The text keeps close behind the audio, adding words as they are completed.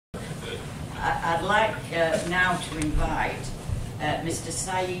I'd like now to invite Mr.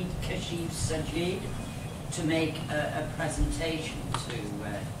 Syed, Kashif, Sajjad to make a presentation to...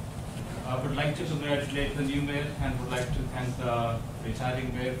 I would like to congratulate the new mayor and would like to thank the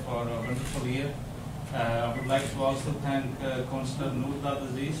retiring mayor for a wonderful year. I would like to also thank Councillor Noor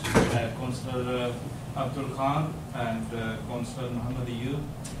Aziz, Councillor Abdul Khan and Councillor Muhammad Ayub,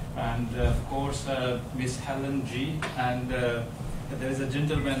 and of course Miss Helen G, and there is a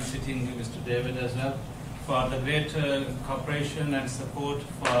gentleman sitting, Mr. David as well, for the great cooperation and support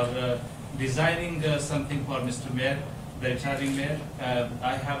for designing something for Mr. Mayor, the retiring mayor.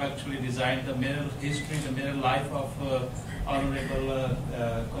 I have actually designed the mayoral history, the mayoral life of Honorable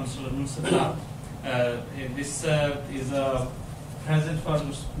Councillor Munsif. This is a present for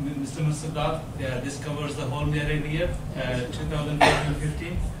Mr. Munsif. This covers the whole mayoral year,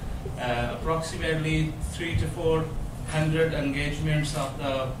 2014-15. Approximately 300 to 400 engagements of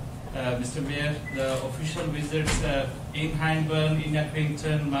the Mr. Mayor, the official visits in Hindburn, in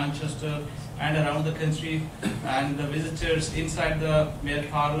Accrington, Manchester, and around the country, and the visitors inside the mayor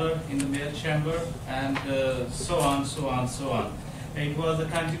parlor, in the mayor chamber, and so on, so on, so on. It was a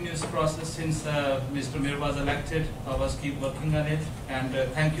continuous process since Mr. Mayor was elected. I was keep working on it, and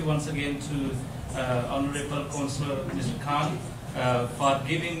thank you once again to Honorable Councillor Mr. Khan for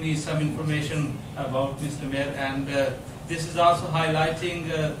giving me some information about Mr. Mayor, and this is also highlighting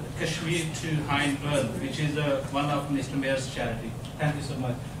Kashif to Hindburn, which is one of Mr. Mayor's charity. Thank you so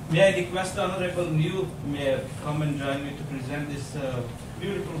much. May I request the Honorable new Mayor to come and join me to present this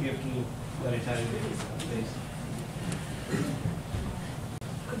beautiful gift to the retired mayor, please.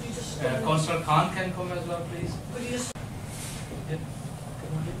 Councillor Khan can come as well, please. Could you just... Yeah.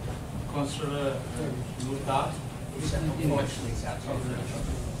 Councillor Noor.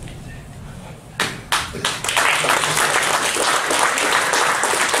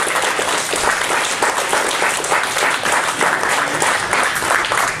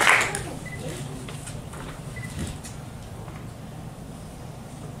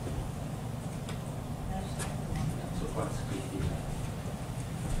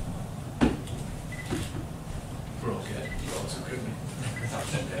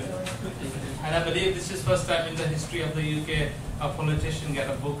 And I believe this is first time in the history of the UK a politician get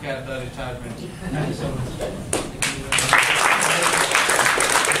a book at the retirement. Thank you so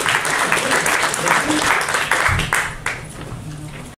much.